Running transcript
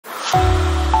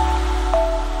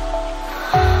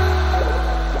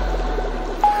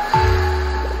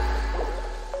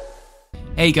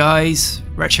Hey guys,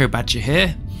 Retro Badger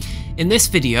here. In this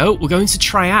video, we're going to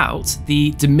try out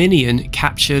the Dominion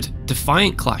Captured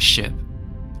Defiant class ship.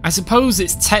 I suppose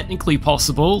it's technically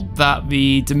possible that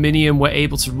the Dominion were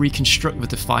able to reconstruct the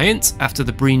Defiant after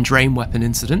the Breen Drain weapon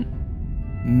incident.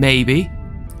 Maybe.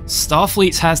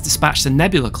 Starfleet has dispatched the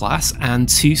Nebula Class and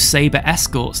 2 Sabre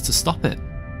escorts to stop it.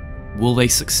 Will they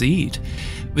succeed?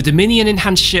 The Dominion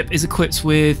enhanced ship is equipped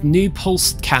with new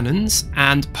pulsed cannons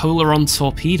and Polaron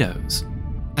torpedoes.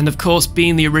 And of course,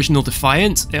 being the original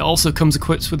Defiant, it also comes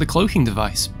equipped with a cloaking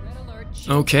device.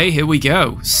 Okay, here we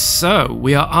go. So,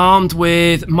 we are armed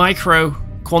with micro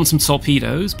quantum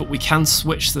torpedoes, but we can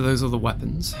switch to those other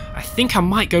weapons. I think I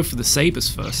might go for the Sabres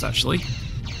first, actually.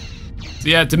 So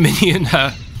yeah, Dominion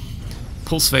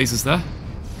pulse phasers there.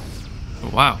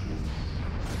 Oh, wow.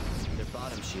 Their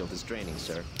bottom shield is draining,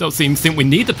 sir. Don't even think we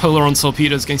need the Polaron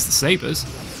torpedoes against the Sabres.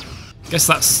 Guess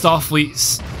that's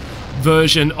Starfleet's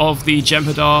version of the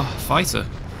Jem'Hadar fighter.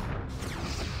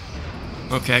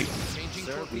 Okay.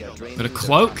 Bit of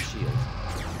cloak.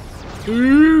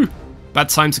 Ooh! Bad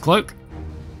time to cloak.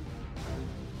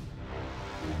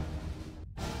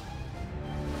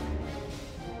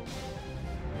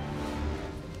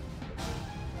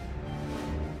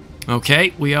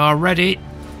 Okay, we are ready.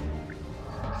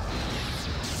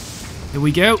 Here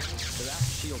we go.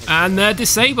 And they're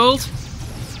disabled.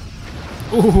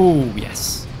 Ooh,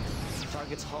 yes.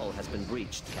 Target's hull has been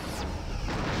breached, Captain.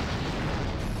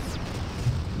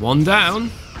 One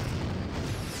down.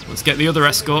 Let's get the other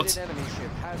escort.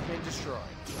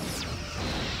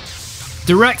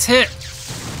 Direct hit.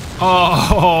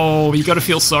 Oh, you gotta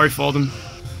feel sorry for them.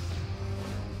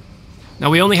 Now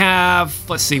we only have,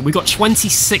 let's see, we got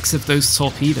 26 of those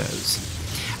torpedoes.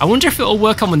 I wonder if it'll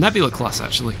work on the Nebula Class,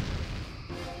 actually.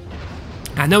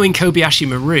 I know in Kobayashi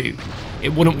Maru, it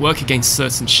wouldn't work against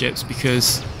certain ships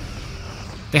because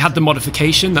they had the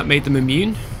modification that made them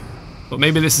immune. But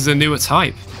maybe this is a newer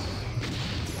type.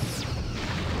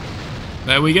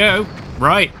 There we go.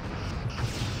 Right.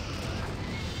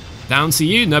 Down to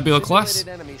you, Nebula Class.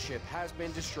 There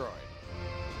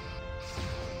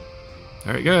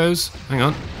it goes. Hang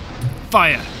on.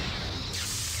 Fire.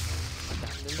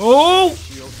 Oh!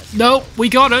 No, we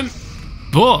got him.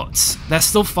 But they're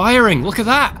still firing. Look at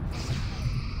that.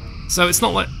 So it's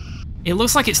not like... It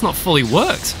looks like it's not fully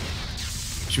worked.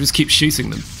 Should we just keep shooting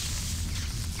them?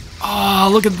 Oh,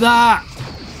 look at that.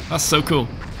 That's so cool.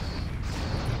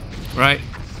 Right.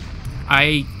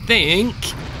 I think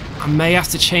I may have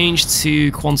to change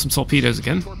to quantum torpedoes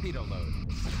again.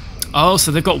 Oh,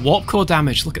 so they've got warp core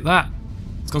damage. Look at that.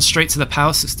 It's gone straight to the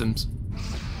power systems.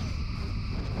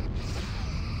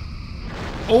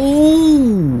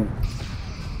 Oh!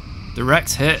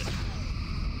 Direct hit.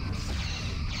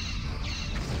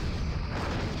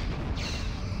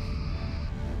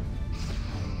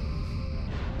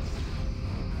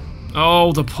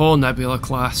 Oh, the poor Nebula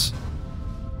Class.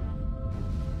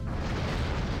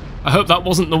 I hope that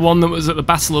wasn't the one that was at the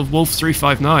Battle of Wolf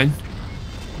 359.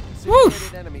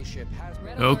 Woof!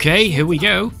 Okay, here we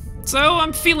go. So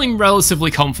I'm feeling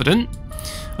relatively confident.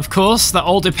 Of course, that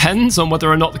all depends on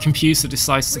whether or not the computer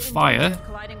decides to fire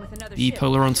the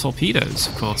Polaron torpedoes,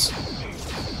 of course.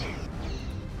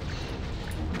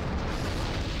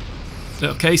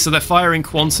 Okay, so they're firing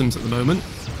quantums at the moment.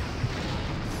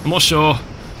 I'm not sure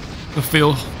I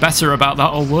feel better about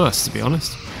that or worse, to be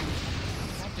honest.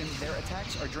 Captain, their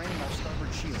attacks are draining our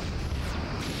starboard shield.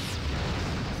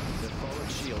 The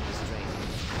forward shield is draining.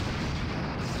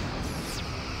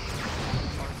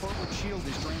 Our forward shield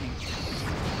is draining.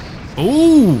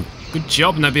 Ooh! Good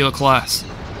job, Nebula Class.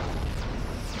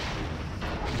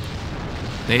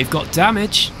 They've got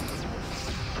damage.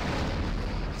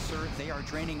 Sir, they are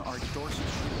draining our dorsal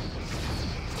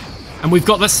shield. And we've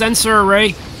got the sensor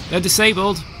array. They're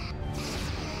disabled.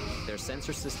 Their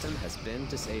sensor system has been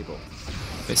disabled.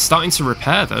 It's starting to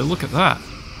repair though, look at that.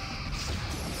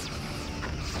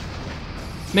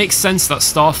 Makes sense that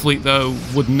Starfleet though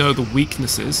would know the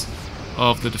weaknesses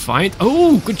of the Defiant.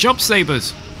 Oh, good job,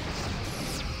 Sabres.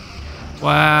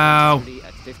 Wow.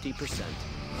 At 50%.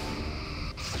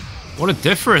 What a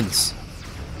difference.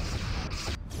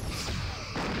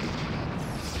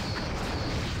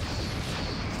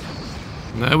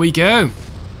 There we go.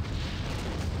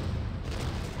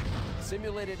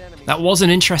 That was an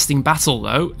interesting battle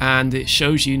though, and it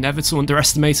shows you never to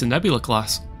underestimate a Nebula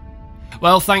Class.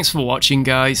 Well, thanks for watching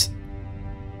guys.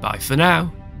 Bye for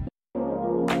now.